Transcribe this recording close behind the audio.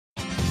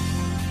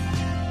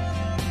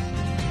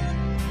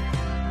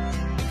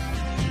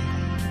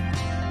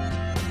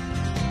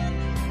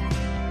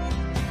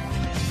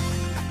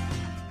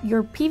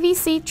Your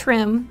PVC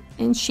trim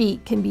and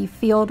sheet can be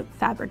field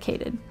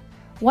fabricated.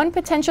 One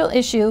potential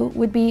issue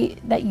would be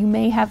that you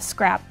may have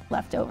scrap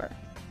left over.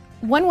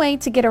 One way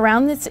to get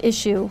around this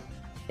issue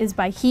is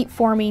by heat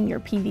forming your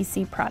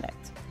PVC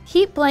product.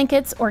 Heat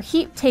blankets or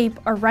heat tape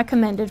are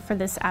recommended for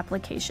this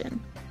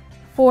application.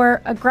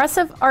 For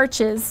aggressive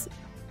arches,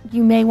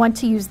 you may want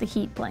to use the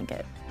heat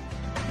blanket.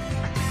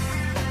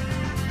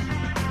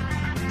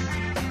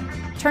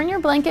 Turn your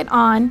blanket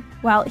on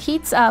while it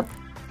heats up.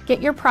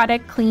 Get your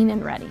product clean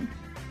and ready.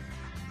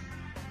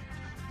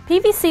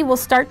 PVC will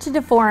start to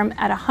deform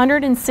at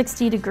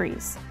 160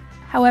 degrees.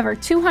 However,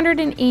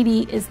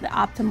 280 is the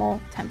optimal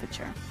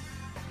temperature.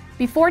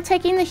 Before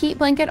taking the heat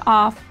blanket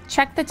off,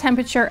 check the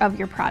temperature of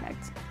your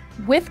product.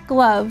 With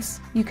gloves,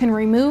 you can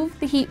remove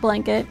the heat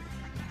blanket.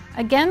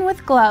 Again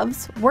with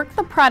gloves, work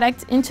the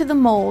product into the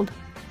mold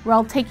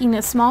while taking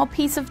a small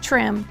piece of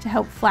trim to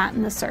help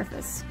flatten the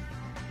surface.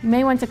 You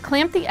may want to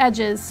clamp the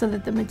edges so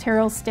that the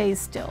material stays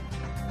still.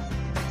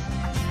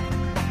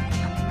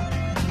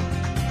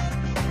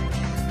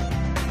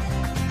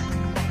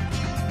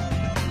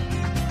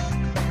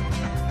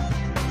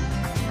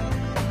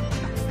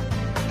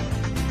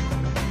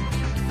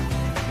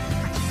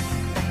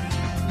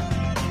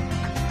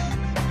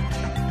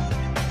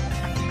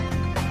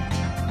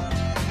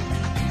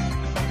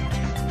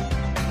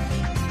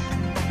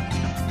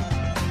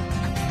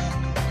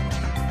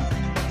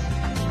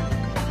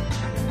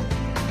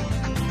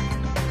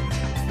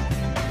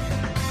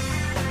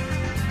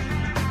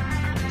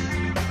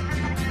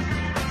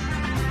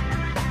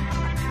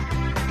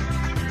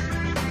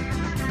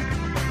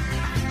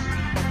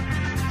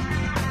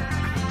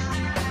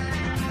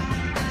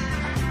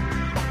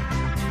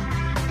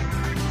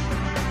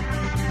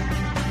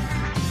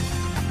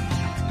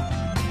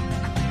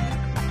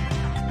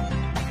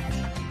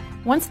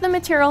 Once the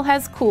material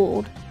has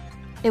cooled,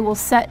 it will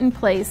set in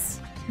place.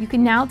 You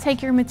can now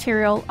take your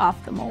material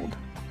off the mold.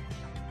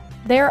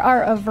 There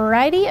are a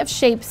variety of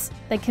shapes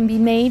that can be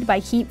made by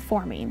heat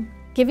forming,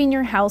 giving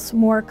your house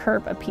more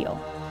curb appeal.